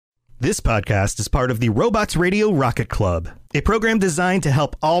This podcast is part of the Robots Radio Rocket Club, a program designed to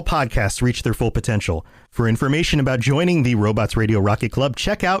help all podcasts reach their full potential. For information about joining the Robots Radio Rocket Club,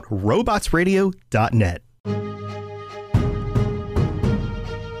 check out robotsradio.net.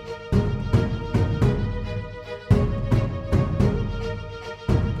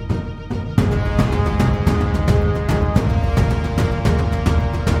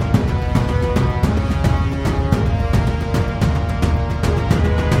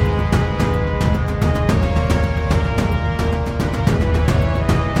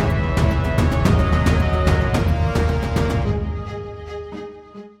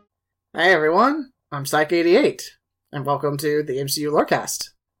 Hey everyone, I'm Psych88, and welcome to the MCU Lorecast.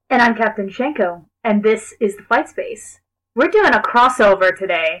 And I'm Captain Shenko, and this is the Fight Space. We're doing a crossover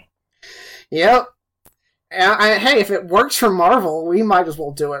today. Yep. Hey, if it works for Marvel, we might as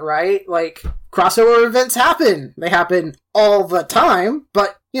well do it, right? Like, crossover events happen. They happen all the time,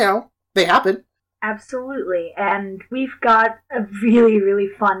 but, they happen. Absolutely, and we've got a really, really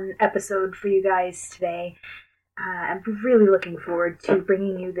fun episode for you guys today. I'm really looking forward to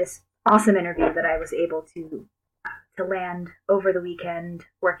bringing you this awesome interview that I was able to land over the weekend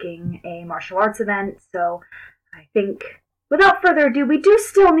working a martial arts event. So I think, without further ado, we do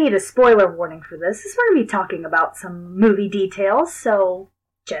still need a spoiler warning for this. We're going to be talking about some movie details, so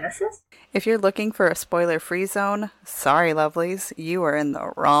Genesis? If you're looking for a spoiler-free zone, sorry, lovelies, you are in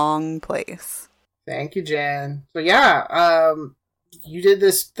the wrong place. Thank you, Jan. So you did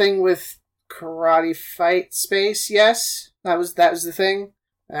this thing with Karate Fight Space, yes? That was the thing?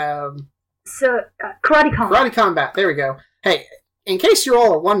 Karate Combat. Karate Combat, there we go. Hey, in case you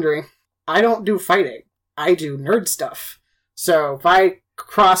all are wondering, I don't do fighting. I do nerd stuff. So if I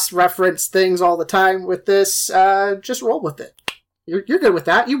cross-reference things all the time with this, just roll with it. You're good with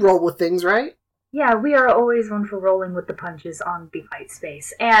that. You roll with things, right? Yeah, we are always one for rolling with the punches on the Fight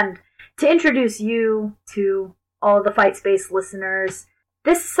Space. And to introduce you to all the Fight Space listeners,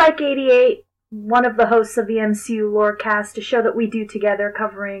 this is Psych88, one of the hosts of the MCU Lorecast, a show that we do together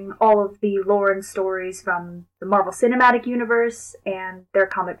covering all of the lore and stories from the Marvel Cinematic Universe and their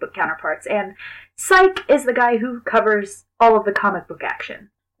comic book counterparts. And Psych is the guy who covers all of the comic book action.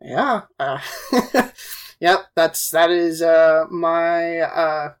 Yeah. Yep, that is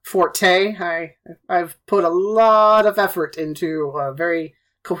my forte. I've put a lot of effort into a very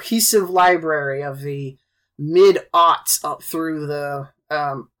cohesive library of the mid-aughts up through the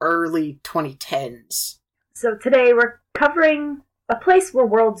early 2010s. So today we're covering a place where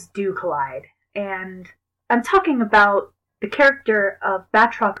worlds do collide, and I'm talking about the character of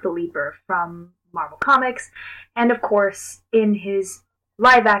Batroc the Leaper from Marvel Comics, and of course in his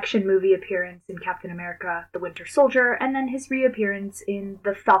live-action movie appearance in Captain America the Winter Soldier, and then his reappearance in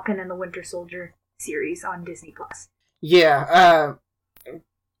the Falcon and the Winter Soldier series on Disney+. Yeah,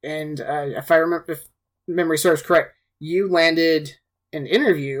 and if memory serves correct, you landed an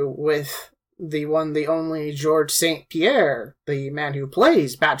interview with the one, the only George St-Pierre, the man who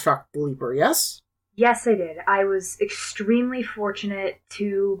plays Batroc the Leaper, yes? Yes, I did. I was extremely fortunate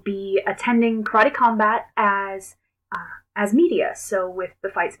to be attending Karate Combat as media. So with the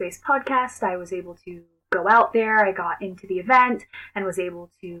Fight Space podcast, I was able to go out there. I got into the event and was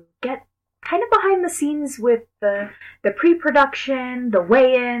able to get kind of behind the scenes with the pre-production, the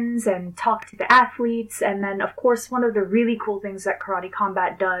weigh-ins, and talk to the athletes. And then, of course, one of the really cool things that Karate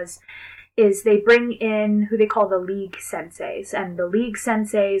Combat does is they bring in who they call the League Senseis. And the League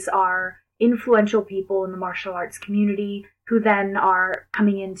Senseis are influential people in the martial arts community who then are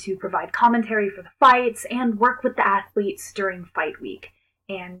coming in to provide commentary for the fights and work with the athletes during fight week.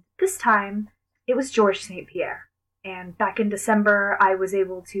 And this time, it was George St-Pierre. And back in December, I was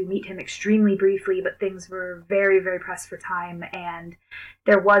able to meet him extremely briefly, but things were very, very pressed for time. And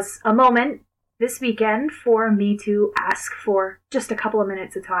there was a moment this weekend for me to ask for just a couple of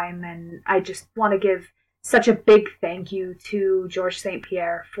minutes of time. And I just want to give such a big thank you to George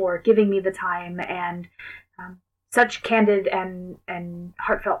St-Pierre for giving me the time and such candid and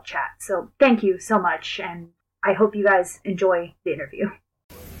heartfelt chat. So thank you so much. And I hope you guys enjoy the interview.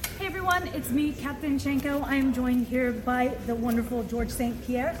 Hey everyone, it's me, Captain Shenko. I am joined here by the wonderful George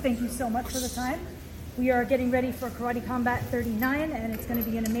St-Pierre. Thank you so much for the time. We are getting ready for Karate Combat 39, and it's going to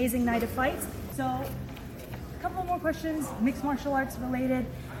be an amazing night of fights. So, a couple more questions, mixed martial arts related.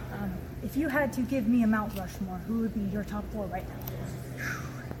 If you had to give me a Mount Rushmore, who would be your top four right now?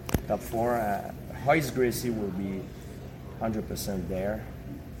 Top four, Hoist Gracie will be 100% there.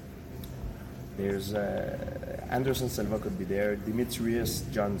 There's Anderson Silva could be there, Demetrius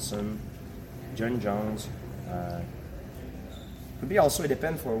Johnson, John Jones. Could be also, it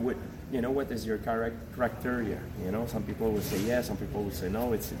depends for what is your criteria? Some people will say yes, some people will say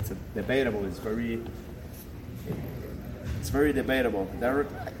no. It's debatable. It's very debatable. There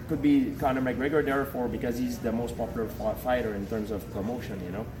could be Conor McGregor, therefore, because he's the most popular fighter in terms of promotion.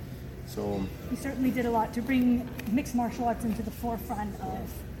 So you certainly did a lot to bring mixed martial arts into the forefront of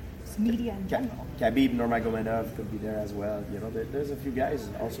media in general. Khabib Nurmagomedov could be there as well. There's a few guys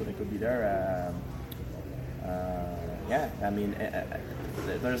also that could be there.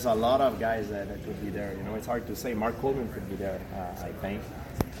 There's a lot of guys that could be there. It's hard to say. Mark Coleman could be there, I think.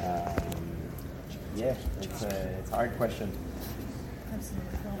 It's a hard question. Absolutely.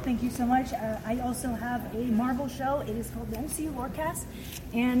 Well, thank you so much. I also have a Marvel show. It is called the MCU Lorecast,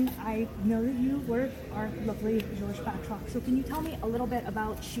 and I know that you were our lovely George Batroc. So can you tell me a little bit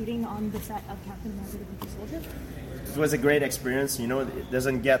about shooting on the set of Captain America: The Winter Soldier? It was a great experience. It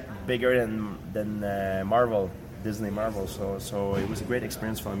doesn't get bigger than Disney Marvel. So it was a great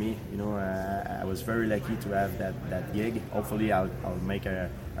experience for me. I was very lucky to have that gig. Hopefully, I'll make a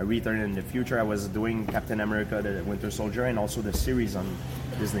return in the future. I was doing Captain America: The Winter Soldier, and also the series on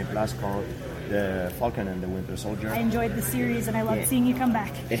Disney Plus called The Falcon and the Winter Soldier. I enjoyed the series, and I loved seeing you come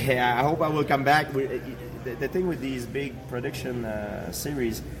back. Yeah, I hope I will come back. The thing with these big production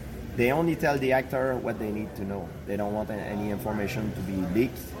series, they only tell the actor what they need to know. They don't want any information to be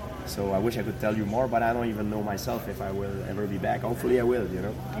leaked. So I wish I could tell you more, but I don't even know myself if I will ever be back. Hopefully I will,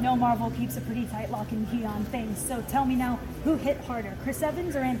 I know Marvel keeps a pretty tight lock and key on things. So tell me now, who hit harder, Chris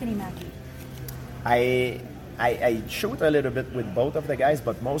Evans or Anthony Mackie? I shoot a little bit with both of the guys,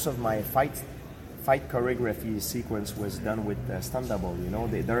 but most of my fight choreography sequence was done with stunt double.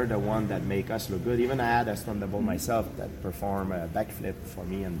 They're the one that make us look good. Even I had a stunt double myself that perform a backflip for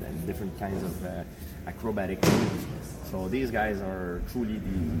me and different kinds of acrobatic moves. So these guys are truly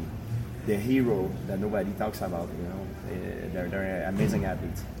the hero that nobody talks about. They're amazing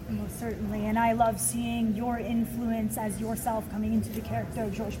athletes. Most certainly, and I love seeing your influence as yourself coming into the character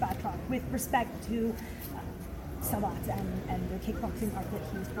of George Batroc with respect to Sabat and the kickboxing art that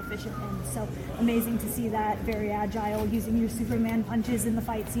he's proficient in. So amazing to see that, very agile, using your Superman punches in the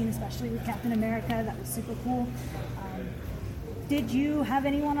fight scene, especially with Captain America. That was super cool. Did you have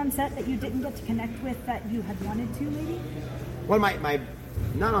anyone on set that you didn't get to connect with that you had wanted to, maybe? Well, my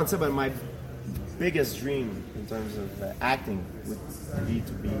not on set, but my biggest dream in terms of acting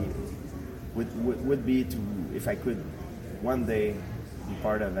would be to, if I could one day be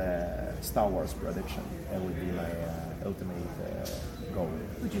part of a Star Wars production. That would be my ultimate goal.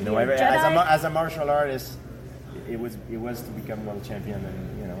 Would you be a Jedi? As a martial artist, it was to become world champion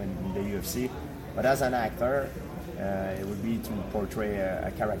in the UFC. But as an actor, it would be to portray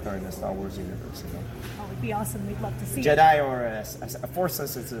a character in the Star Wars universe. Oh, it would be awesome. We'd love to see Jedi it. or a Force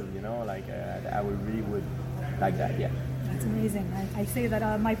sensitive. I would like that. Yeah. That's amazing. I say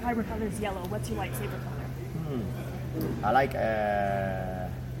that my favorite color is yellow. What's your lightsaber color? I like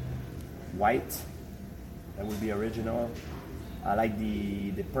white. That would be original. I like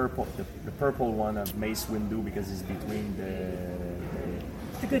the purple one of Mace Windu because it's between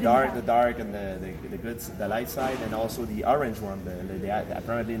the dark and the good, the light side, and also the orange one.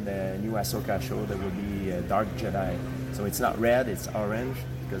 Apparently in the new Ahsoka show there will be a dark Jedi. So it's not red, it's orange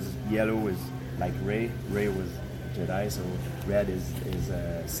because yellow is like Rey. Rey was Jedi, so red is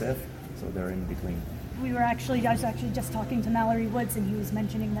Sith. So they're in between. I was actually just talking to Mallory Woods, and he was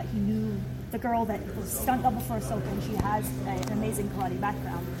mentioning that he knew the girl that was stunt double for Ahsoka, and she has an amazing karate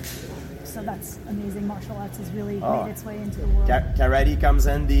background. So that's amazing. Martial arts has really made its way into the world. Karate comes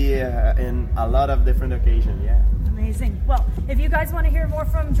handy in a lot of different occasions, yeah. Amazing. Well, if you guys want to hear more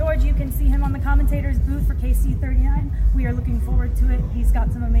from George, you can see him on the commentators booth for KC39. We are looking forward to it. He's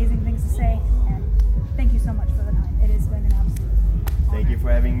got some amazing things to say, and thank you so much for the time. It has been an absolute honor. Thank you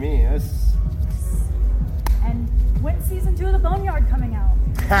for having me. Yes. And when's season 2 of The Boneyard coming out?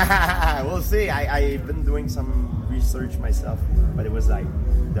 We'll see. I've been doing some research myself, but it was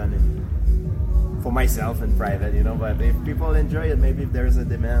done for myself in private, But if people enjoy it, maybe if there's a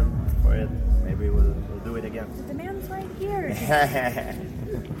demand for it, maybe we'll do it again. The demand's right here.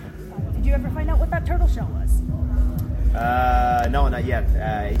 Did you ever find out what that turtle shell was? No, not yet.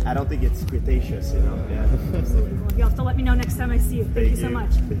 I don't think it's Cretaceous, Yeah. Absolutely. Well, you'll have to let me know next time I see you. Thank you so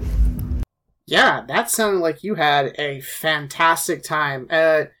much. Yeah, that sounded like you had a fantastic time.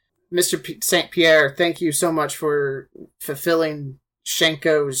 Mr. St-Pierre, thank you so much for fulfilling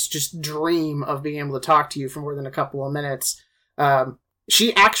Shenko's just dream of being able to talk to you for more than a couple of minutes.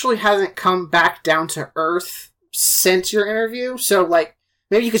 She actually hasn't come back down to earth since your interview, so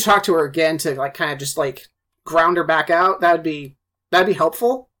maybe you could talk to her again to kind of just ground her back out. That'd be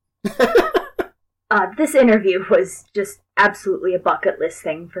helpful. This interview was just absolutely a bucket list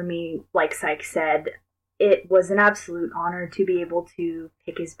thing for me. Like Syke said, it was an absolute honor to be able to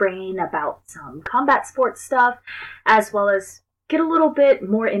pick his brain about some combat sports stuff, as well as get a little bit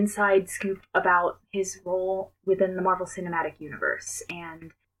more inside scoop about his role within the Marvel Cinematic Universe.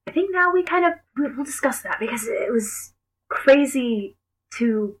 And I think now we'll discuss that, because it was crazy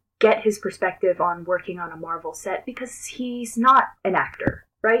to get his perspective on working on a Marvel set, because he's not an actor,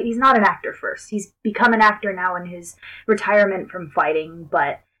 right? He's not an actor first. He's become an actor now in his retirement from fighting,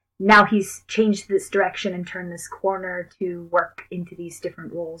 but now he's changed this direction and turned this corner to work into these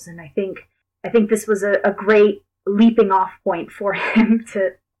different roles. And I think this was a great leaping off point for him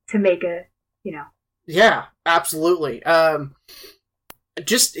to make a, Yeah, absolutely.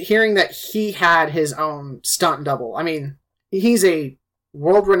 Just hearing that he had his own stunt double. I mean, he's a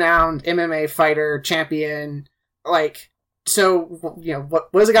world-renowned MMA fighter, champion, so,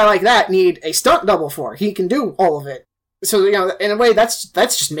 what does a guy like that need a stunt double for? He can do all of it. So, in a way, that's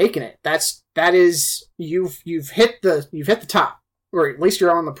just making it. That is, you've hit the top, or at least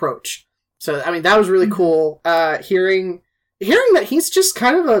you're on the approach. So, I mean, that was really cool. Hearing that he's just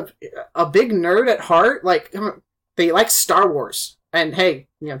kind of a big nerd at heart. They like Star Wars. And hey,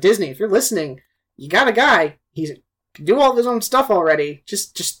 Disney, if you're listening, you got a guy. He can do all of his own stuff already.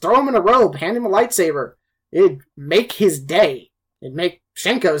 Just throw him in a robe, hand him a lightsaber. It'd make his day. It'd make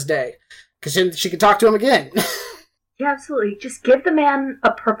Shenko's day. Because then she could talk to him again. Yeah, absolutely. Just give the man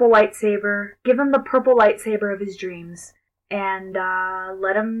a purple lightsaber. Give him the purple lightsaber of his dreams. And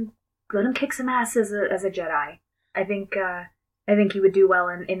let him kick some ass as a Jedi. I think he would do well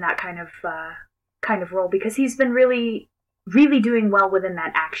in that kind of role, because he's been really, really doing well within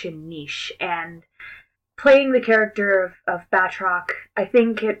that action niche. And playing the character of Batroc, I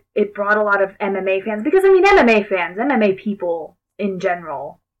think it brought a lot of MMA fans, because MMA people in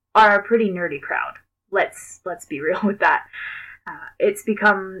general are a pretty nerdy crowd. Let's be real with that. It's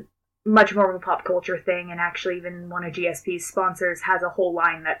become much more of a pop culture thing, and actually even one of GSP's sponsors has a whole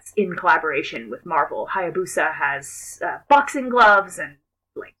line that's in collaboration with Marvel. Hayabusa has boxing gloves and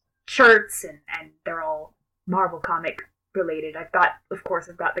shirts, and they're all Marvel comic related. I've got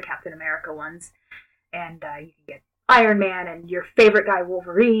the Captain America ones, and you can get Iron Man and your favorite guy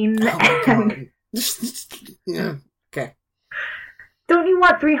Wolverine. Oh my God. Yeah. Okay. Don't you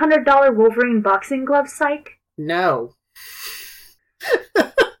want $300 Wolverine boxing gloves, Syke? No.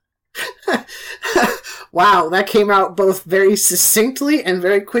 Wow, that came out both very succinctly and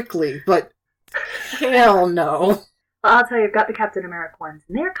very quickly, but hell no. I'll tell you, I've got the Captain America ones,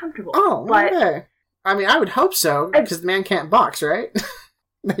 and they're comfortable. Oh, but okay. I mean, I would hope so, because the man can't box, right?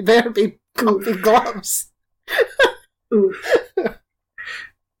 They better be comfy gloves. Oof.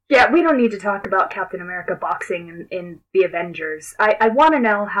 Yeah, we don't need to talk about Captain America boxing in the Avengers. I want to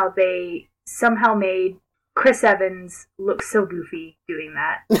know how they somehow made Chris Evans look so goofy doing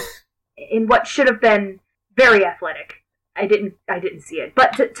that in what should have been very athletic. I didn't see it.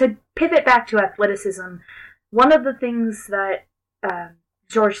 But to pivot back to athleticism, one of the things that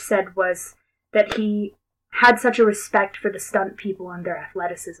George said was that he had such a respect for the stunt people and their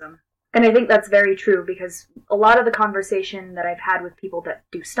athleticism. And I think that's very true, because a lot of the conversation that I've had with people that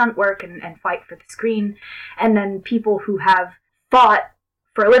do stunt work and fight for the screen, and then people who have fought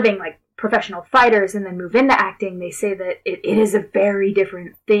for a living, like professional fighters, and then move into acting, they say that it is a very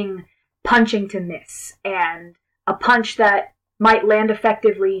different thing punching to miss. And a punch that might land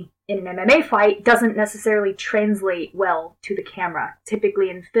effectively in an MMA fight doesn't necessarily translate well to the camera. Typically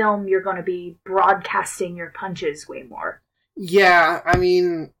in film, you're going to be broadcasting your punches way more. Yeah, I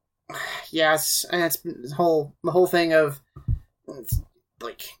mean, yes, and it's the whole thing of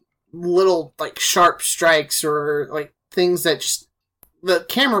little sharp strikes, or things that just the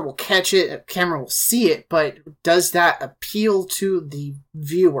camera will catch it, the camera will see it, but does that appeal to the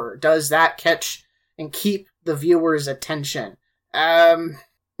viewer? Does that catch and keep the viewer's attention?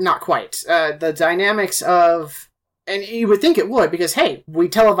 Not quite. The dynamics of, and you would think it would, because hey, we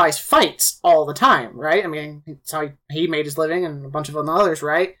televise fights all the time, right? I mean, it's how he made his living, and a bunch of others,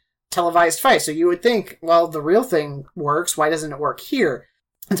 right? Televised fights. So you would think, well, the real thing works. Why doesn't it work here?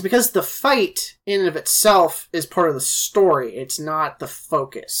 It's because the fight in and of itself is part of the story. It's not the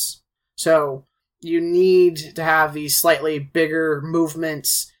focus. So you need to have these slightly bigger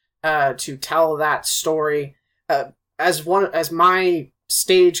movements to tell that story. As my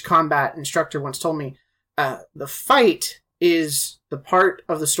stage combat instructor once told me, the fight is the part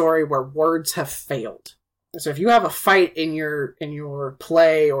of the story where words have failed. So if you have a fight in your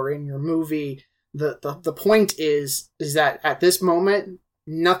play or in your movie, the point is that at this moment,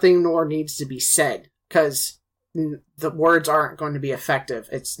 nothing more needs to be said, because the words aren't going to be effective.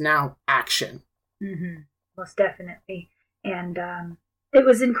 It's now action. Mm-hmm. Most definitely. And it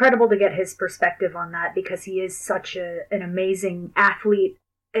was incredible to get his perspective on that because he is such an amazing athlete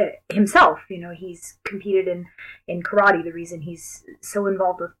himself. He's competed in karate. The reason he's so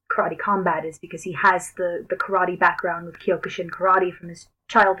involved with karate combat is because he has the karate background with Kyokushin karate from his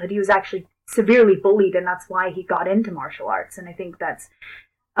childhood. He was actually severely bullied, and that's why he got into martial arts. And I think that's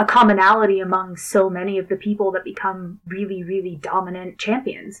a commonality among so many of the people that become really, really dominant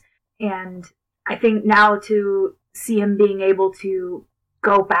champions. And I think now to see him being able to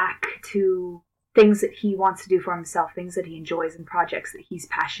go back to things that he wants to do for himself, things that he enjoys and projects that he's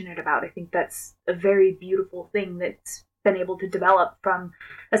passionate about, I think that's a very beautiful thing that's been able to develop from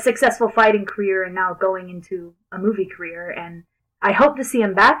a successful fighting career and now going into a movie career. And I hope to see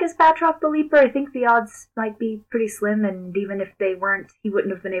him back as Batroc the Leaper. I think the odds might be pretty slim, and even if they weren't, he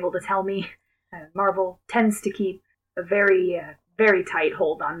wouldn't have been able to tell me. Marvel tends to keep a very, very tight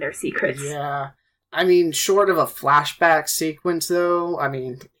hold on their secrets. Yeah. I mean, short of a flashback sequence, though, I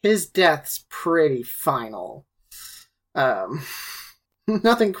mean, his death's pretty final.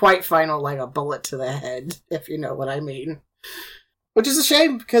 Nothing quite final like a bullet to the head, if you know what I mean. Which is a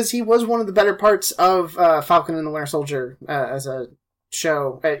shame, because he was one of the better parts of Falcon and the Winter Soldier as a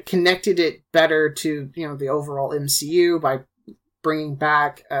show. It connected it better to, the overall MCU by bringing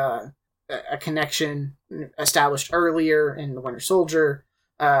back a connection established earlier in the Winter Soldier.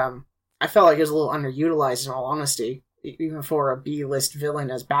 I felt like he was a little underutilized, in all honesty, even for a B-list villain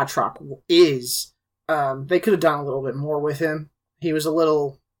as Batroc is. They could have done a little bit more with him. He was a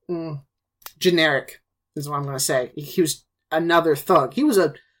little generic, is what I'm going to say. He was another thug. He was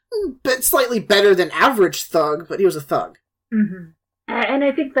a bit slightly better than average thug, but he was a thug. Mm-hmm. And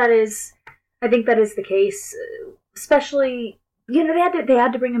I think that is the case. Especially, they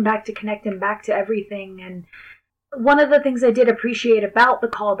had to bring him back to connect him back to everything. And one of the things I did appreciate about the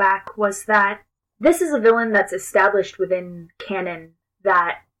callback was that this is a villain that's established within canon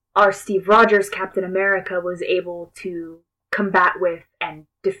that our Steve Rogers Captain America was able to combat with and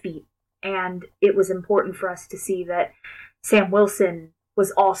defeat. And it was important for us to see that Sam Wilson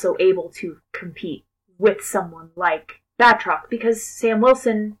was also able to compete with someone like Batroc, because Sam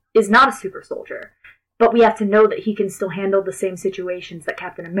Wilson is not a super soldier, but we have to know that he can still handle the same situations that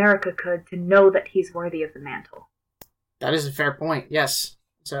Captain America could to know that he's worthy of the mantle. That is a fair point, yes.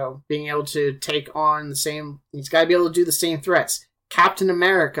 So being able to take on he's got to be able to do the same threats. Captain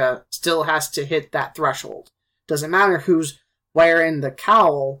America still has to hit that threshold. Doesn't matter who's wearing the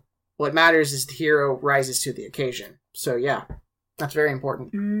cowl, what matters is the hero rises to the occasion. So yeah, that's very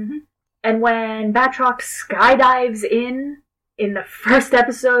important. Mm-hmm. And when Batroc skydives in the first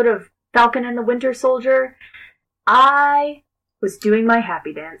episode of Falcon and the Winter Soldier, I was doing my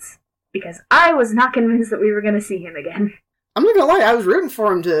happy dance because I was not convinced that we were going to see him again. I'm not gonna lie, I was rooting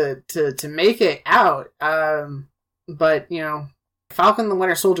for him to make it out. But Falcon and the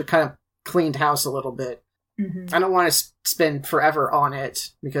Winter Soldier kind of cleaned house a little bit. Mm-hmm. I don't want to spend forever on it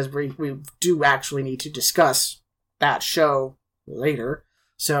because we do actually need to discuss that show later.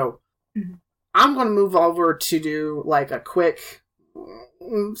 So I'm going to move over to do like a quick,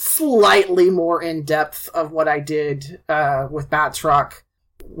 slightly more in depth of what I did with Batroc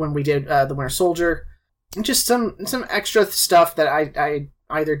when we did the Winter Soldier. Just some extra stuff that I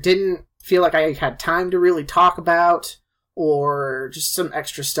either didn't feel like I had time to really talk about, or just some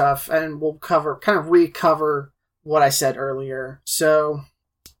extra stuff, and we'll recover what I said earlier. So,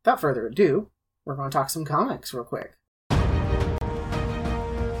 without further ado, we're going to talk some comics real quick.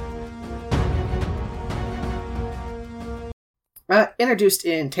 Introduced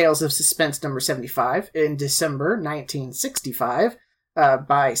in Tales of Suspense number 75 in December 1965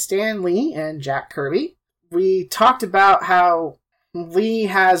 by Stan Lee and Jack Kirby. We talked about how Lee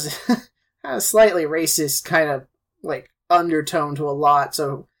has a slightly racist kind of like undertone to a lot,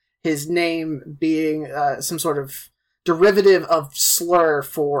 so his name being some sort of derivative of slur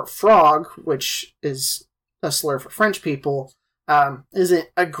for frog, which is a slur for French people, isn't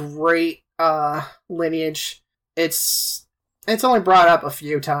a great lineage. It's only brought up a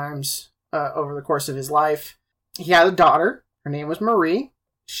few times over the course of his life. He had a daughter. Her name was Marie.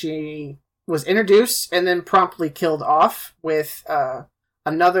 She was introduced and then promptly killed off with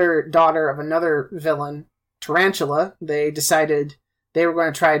another daughter of another villain, Tarantula. They decided they were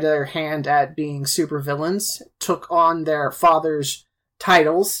going to try their hand at being supervillains, took on their father's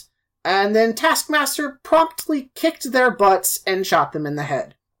titles, and then Taskmaster promptly kicked their butts and shot them in the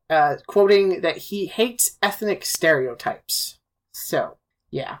head, quoting that he hates ethnic stereotypes. So,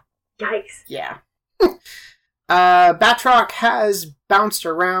 yeah. Yikes. Yeah. Batroc has bounced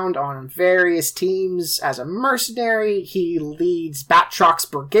around on various teams as a mercenary. He leads Batroc's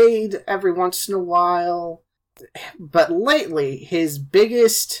brigade every once in a while. But lately, his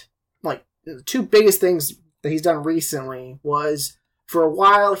biggest, the two biggest things that he's done recently was, for a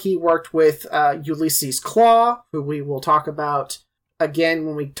while, he worked with Ulysses Claw, who we will talk about again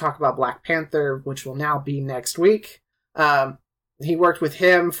when we talk about Black Panther, which will now be next week. He worked with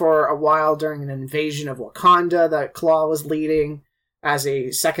him for a while during an invasion of Wakanda that Claw was leading as a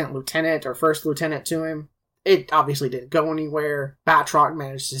second lieutenant or first lieutenant to him. It obviously didn't go anywhere. Batroc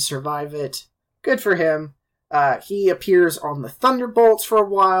managed to survive it. Good for him. He appears on the Thunderbolts for a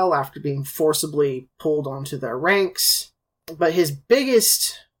while after being forcibly pulled onto their ranks. But his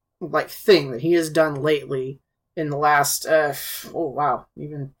biggest thing that he has done lately in the last,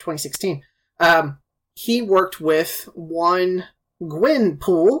 even 2016, he worked with one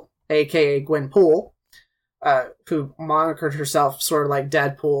Gwenpool, aka Gwenpool, who monikered herself sort of like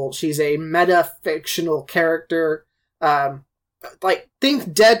Deadpool. She's a meta-fictional character. Think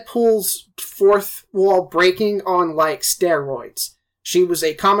Deadpool's fourth wall breaking on, steroids. She was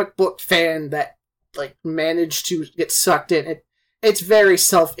a comic book fan that, managed to get sucked in. It's very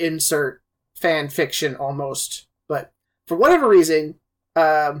self-insert fan fiction, almost. But for whatever reason,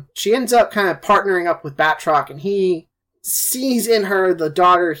 she ends up kind of partnering up with Batroc, and he sees in her the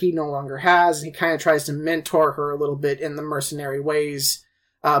daughter he no longer has, and he kind of tries to mentor her a little bit in the mercenary ways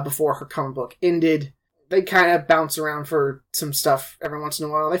before her comic book ended. They kind of bounce around for some stuff every once in a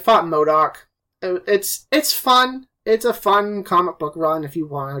while. They fought MODOK. It's fun. It's a fun comic book run if you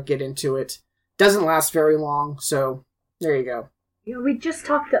want to get into it. Doesn't last very long, so there you go. We just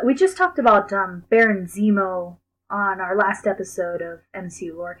talked about Baron Zemo on our last episode of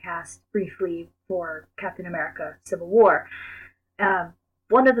MCU Lorecast briefly for Captain America Civil War.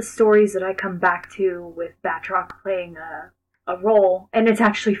 One of the stories that I come back to with Batroc playing a role, and it's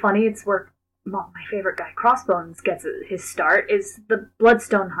actually funny, it's where my favorite guy, Crossbones, gets his start, is the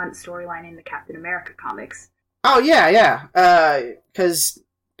Bloodstone Hunt storyline in the Captain America comics. Oh, yeah. Because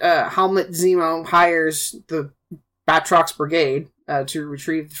Helmut Zemo hires the Batroc's brigade to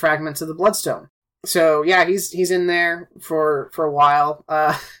retrieve the fragments of the Bloodstone. So, yeah, he's in there for a while.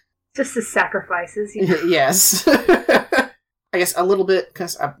 Just his sacrifices. Yes. I guess a little bit,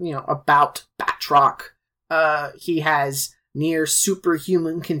 because, about Batroc. He has near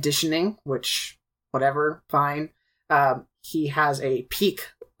superhuman conditioning, which, whatever, fine. He has a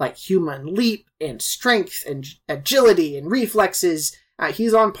peak, human leap and strength and agility and reflexes.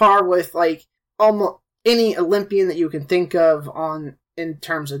 He's on par with, almost any Olympian that you can think of in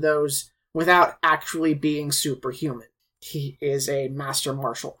terms of those, without actually being superhuman. He is a master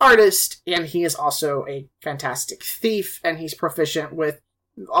martial artist, and he is also a fantastic thief, and he's proficient with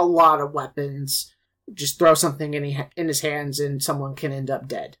a lot of weapons. Just throw something in his hands and someone can end up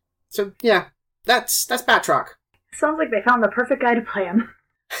dead. So, yeah, that's Batroc. Sounds like they found the perfect guy to play him.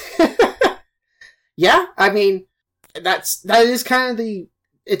 Yeah, I mean, that is kind of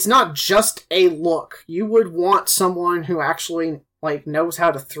it's not just a look. You would want someone who actually, knows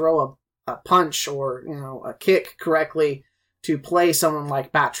how to throw a punch or, a kick correctly to play someone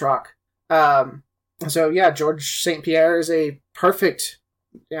like Batroc. So, yeah, George St-Pierre is a perfect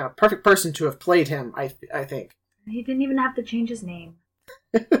person to have played him, I think. He didn't even have to change his name.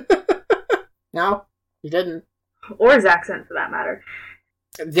 No, he didn't. Or his accent, for that matter.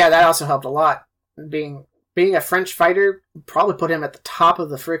 Yeah, that also helped a lot. Being a French fighter probably put him at the top of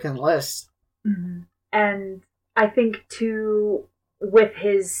the freaking list. Mm-hmm. And I think, too, with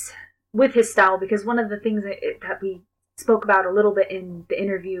his style, because one of the things that we spoke about a little bit in the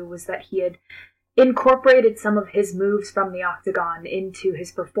interview was that he had incorporated some of his moves from the Octagon into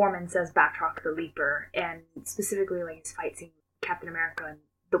his performance as Batroc the Leaper, and specifically his fight scene with Captain America and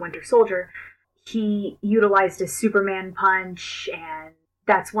the Winter Soldier. He utilized a Superman punch, and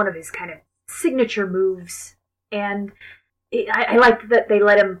that's one of his kind of signature moves, and I liked that they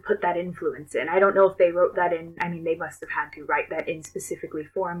let him put that influence in. I don't know if they wrote that in. I mean, they must have had to write that in specifically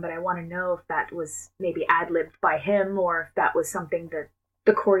for him, but I want to know if that was maybe ad-libbed by him, or if that was something that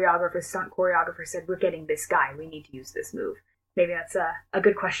the stunt choreographer said, we're getting this guy, we need to use this move. Maybe that's a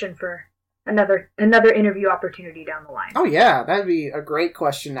good question for another interview opportunity down the line. Oh yeah, that'd be a great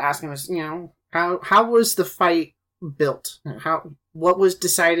question to ask him. Is, how was the fight built? What was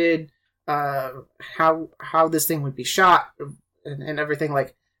decided? How this thing would be shot and everything.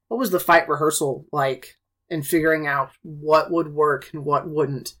 What was the fight rehearsal like in figuring out what would work and what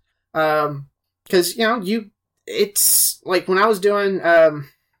wouldn't? Because it's when I was doing the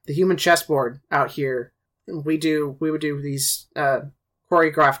human chessboard out here, we would do these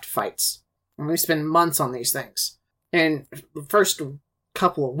choreographed fights. And we spend months on these things. And the first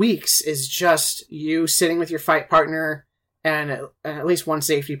couple of weeks is just you sitting with your fight partner and at least one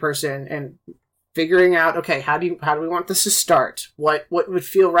safety person and figuring out, okay, how do we want this to start? What would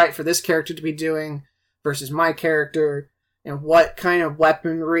feel right for this character to be doing versus my character? And what kind of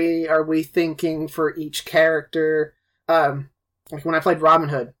weaponry are we thinking for each character? Like when I played Robin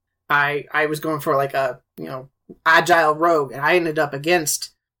Hood, I was going for like a, agile rogue, and I ended up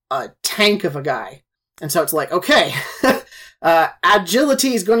against a tank of a guy. And so it's like, okay,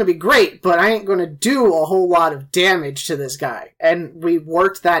 agility is going to be great, but I ain't going to do a whole lot of damage to this guy. And we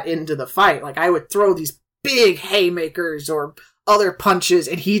worked that into the fight. Like, I would throw these big haymakers or other punches,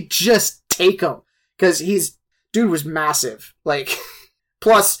 and he'd just take them. Because dude was massive. Like,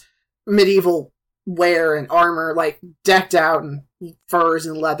 plus medieval wear and armor, like, decked out in furs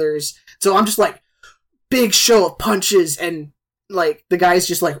and leathers. So I'm just like, big show of punches, and, like, the guy's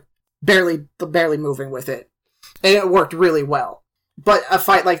just, like, barely moving with it. And it worked really well. But a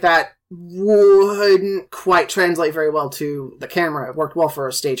fight like that wouldn't quite translate very well to the camera. It worked well for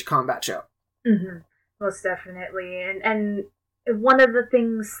a stage combat show. Mm-hmm. Most definitely. And one of the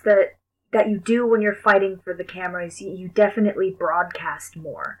things that you do when you're fighting for the camera is you definitely broadcast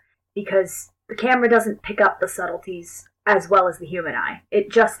more. Because the camera doesn't pick up the subtleties as well as the human eye.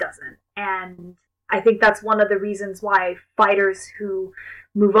 It just doesn't. And I think that's one of the reasons why fighters who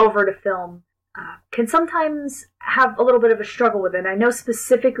move over to film can sometimes have a little bit of a struggle with it. I know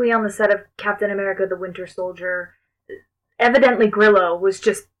specifically on the set of Captain America the Winter Soldier, evidently Grillo was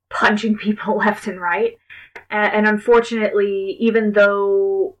just punching people left and right. And unfortunately, even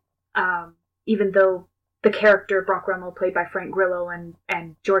though the character Brock Rummel, played by Frank Grillo,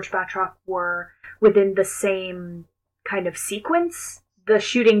 and George Batroc were within the same kind of sequence, the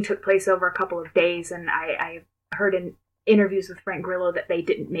shooting took place over a couple of days, and I heard in interviews with Frank Grillo that they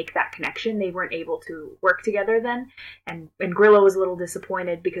didn't make that connection. They weren't able to work together then, and Grillo was a little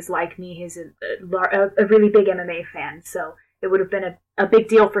disappointed because, like me, he's a really big MMA fan, so it would have been a big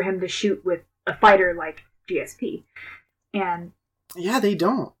deal for him to shoot with a fighter like GSP. And yeah, they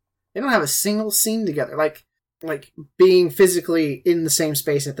don't have a single scene together, like being physically in the same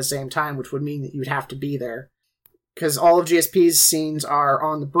space at the same time, which would mean that you'd have to be there, because all of GSP's scenes are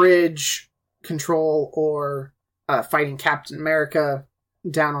on the bridge, Control, or fighting Captain America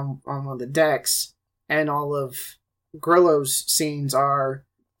down on one of the decks, and all of Grillo's scenes are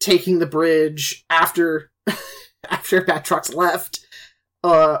taking the bridge after Batroc's left,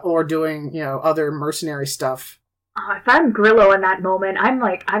 or doing other mercenary stuff. If I'm Grillo in that moment,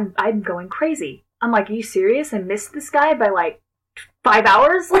 I'm going crazy. I'm like, are you serious? I missed this guy by like 5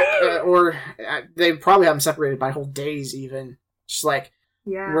 hours? Or they probably have them separated by whole days even. Just like,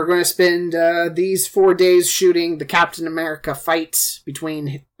 yeah, we're going to spend these 4 days shooting the Captain America fights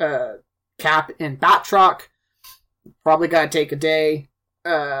between Cap and Batroc. Probably got to take a day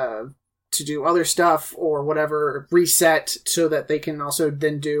to do other stuff or whatever, reset, so that they can also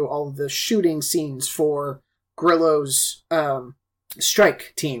then do all of the shooting scenes for Grillo's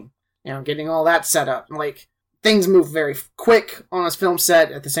strike team. Getting all that set up. Like, things move very quick on a film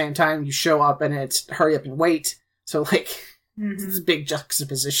set. At the same time, you show up and it's hurry up and wait. So, like, it's a big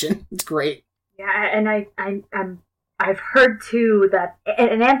juxtaposition. It's great. Yeah, and I've heard too that,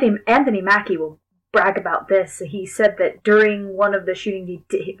 and Anthony Mackie will brag about this. He said that during one of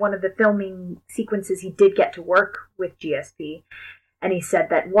the filming sequences, he did get to work with GSP, and he said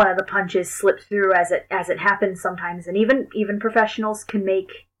that one of the punches slipped through as it happens sometimes, and even professionals can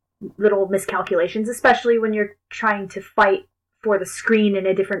make little miscalculations, especially when you're trying to fight for the screen in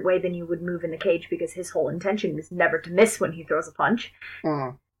a different way than you would move in the cage, because his whole intention is never to miss when he throws a punch.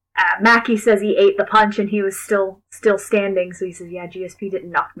 Mackie says he ate the punch and he was still standing, so he says, yeah, GSP didn't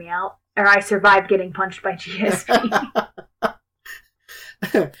knock me out. Or I survived getting punched by GSP.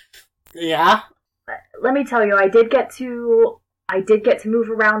 Yeah. Let me tell you, I did get to move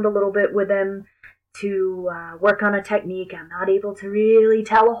around a little bit with him to work on a technique. I'm not able to really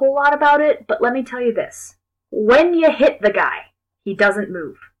tell a whole lot about it, but let me tell you this. When you hit the guy, he doesn't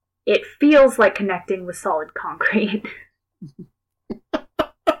move. It feels like connecting with solid concrete.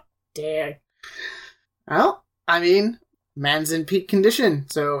 Dang. Well, I mean, man's in peak condition,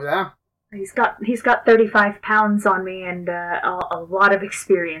 so yeah. He's got 35 pounds on me and a lot of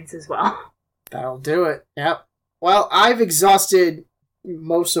experience as well. That'll do it. Yep. Well, I've exhausted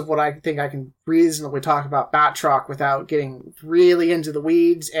most of what I think I can reasonably talk about Batroc without getting really into the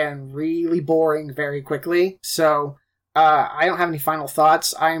weeds and really boring very quickly. So I don't have any final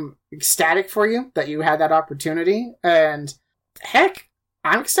thoughts. I'm ecstatic for you that you had that opportunity. And heck,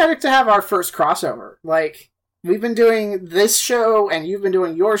 I'm ecstatic to have our first crossover. Like, we've been doing this show and you've been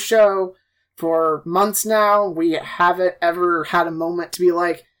doing your show for months now. We haven't ever had a moment to be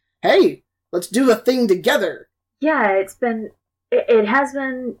like, hey, let's do a thing together. Yeah, it has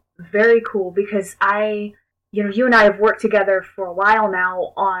been very cool because you and I have worked together for a while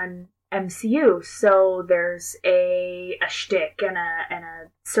now on MCU, so there's a shtick and a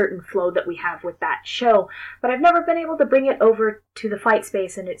certain flow that we have with that show, but I've never been able to bring it over to the fight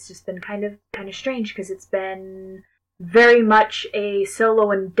space, and it's just been kind of strange because it's been very much a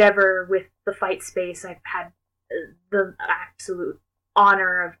solo endeavor with the fight space. I've had the absolute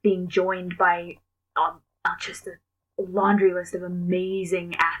honor of being joined by just a laundry list of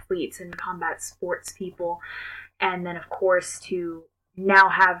amazing athletes and combat sports people, and then of course to now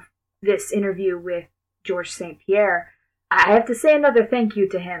have this interview with George St-Pierre. I have to say another thank you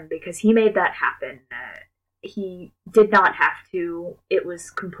to him because he made that happen. He did not have to. It was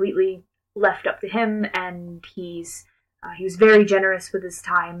completely left up to him, and he was very generous with his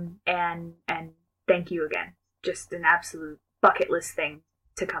time, and thank you again. Just an absolute bucket list thing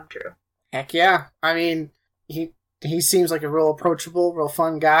to come true. Heck yeah. I mean, he seems like a real approachable, real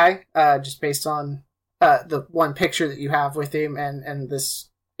fun guy, just based on the one picture that you have with him and this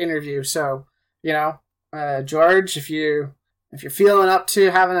interview. So, George, if you're feeling up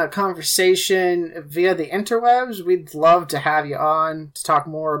to having a conversation via the interwebs, we'd love to have you on to talk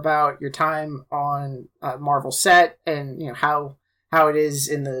more about your time on Marvel set and how it is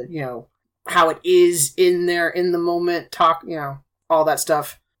in the how it is in there in the moment. Talk all that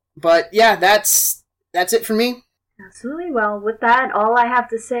stuff. But yeah, that's it for me. Absolutely. Well, with that, all I have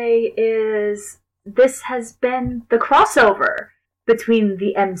to say is this has been the crossover between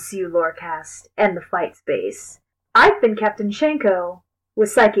the MCU Lorecast and the Fight Space. I've been Captain Shenko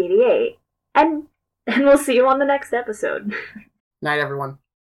with Psych88, and we'll see you on the next episode. Night, everyone.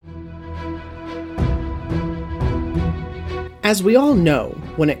 As we all know,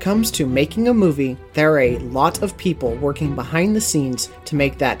 when it comes to making a movie, there are a lot of people working behind the scenes to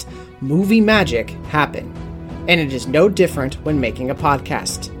make that movie magic happen. And it is no different when making a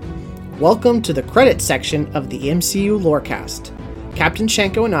podcast. Welcome to the credits section of the MCU Lorecast. Captain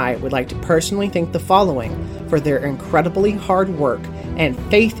Shenko and I would like to personally thank the following for their incredibly hard work and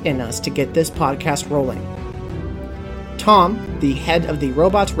faith in us to get this podcast rolling. Tom, the head of the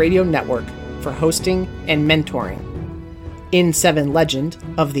Robots Radio Network, for hosting and mentoring. N7 Legend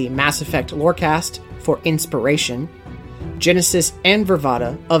of the Mass Effect Lorecast for inspiration. Genesis and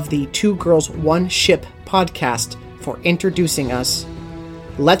Vervada of the Two Girls One Ship podcast for introducing us.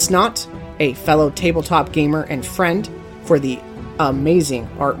 Let's Not, a fellow tabletop gamer and friend, for the amazing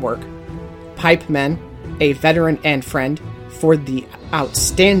artwork. Pipe Men, a veteran and friend, for the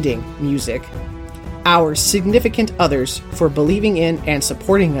outstanding music. Our significant others for believing in and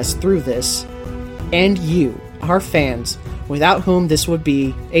supporting us through this. And you, our fans, without whom this would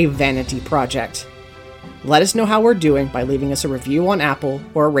be a vanity project. Let us know how we're doing by leaving us a review on Apple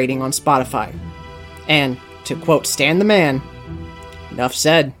or a rating on Spotify. And, to quote Stan the Man, enough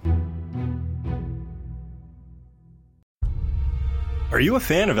said. Are you a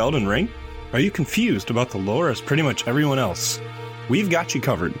fan of Elden Ring? Are you confused about the lore as pretty much everyone else? We've got you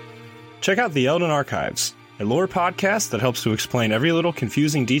covered. Check out the Elden Archives, a lore podcast that helps to explain every little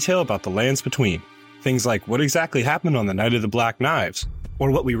confusing detail about the lands between. Things like what exactly happened on the Night of the Black Knives, or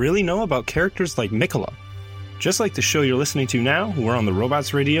what we really know about characters like Mikola. Just like the show you're listening to now, we're on the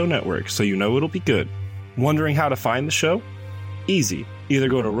Robots Radio Network, so you know it'll be good. Wondering how to find the show? Easy. Either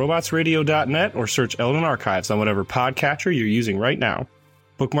go to robotsradio.net or search Elden Archives on whatever podcatcher you're using right now.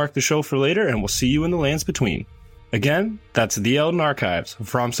 Bookmark the show for later, and we'll see you in the lands between. Again, that's The Elden Archives, a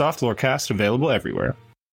FromSoft Lorecast available everywhere.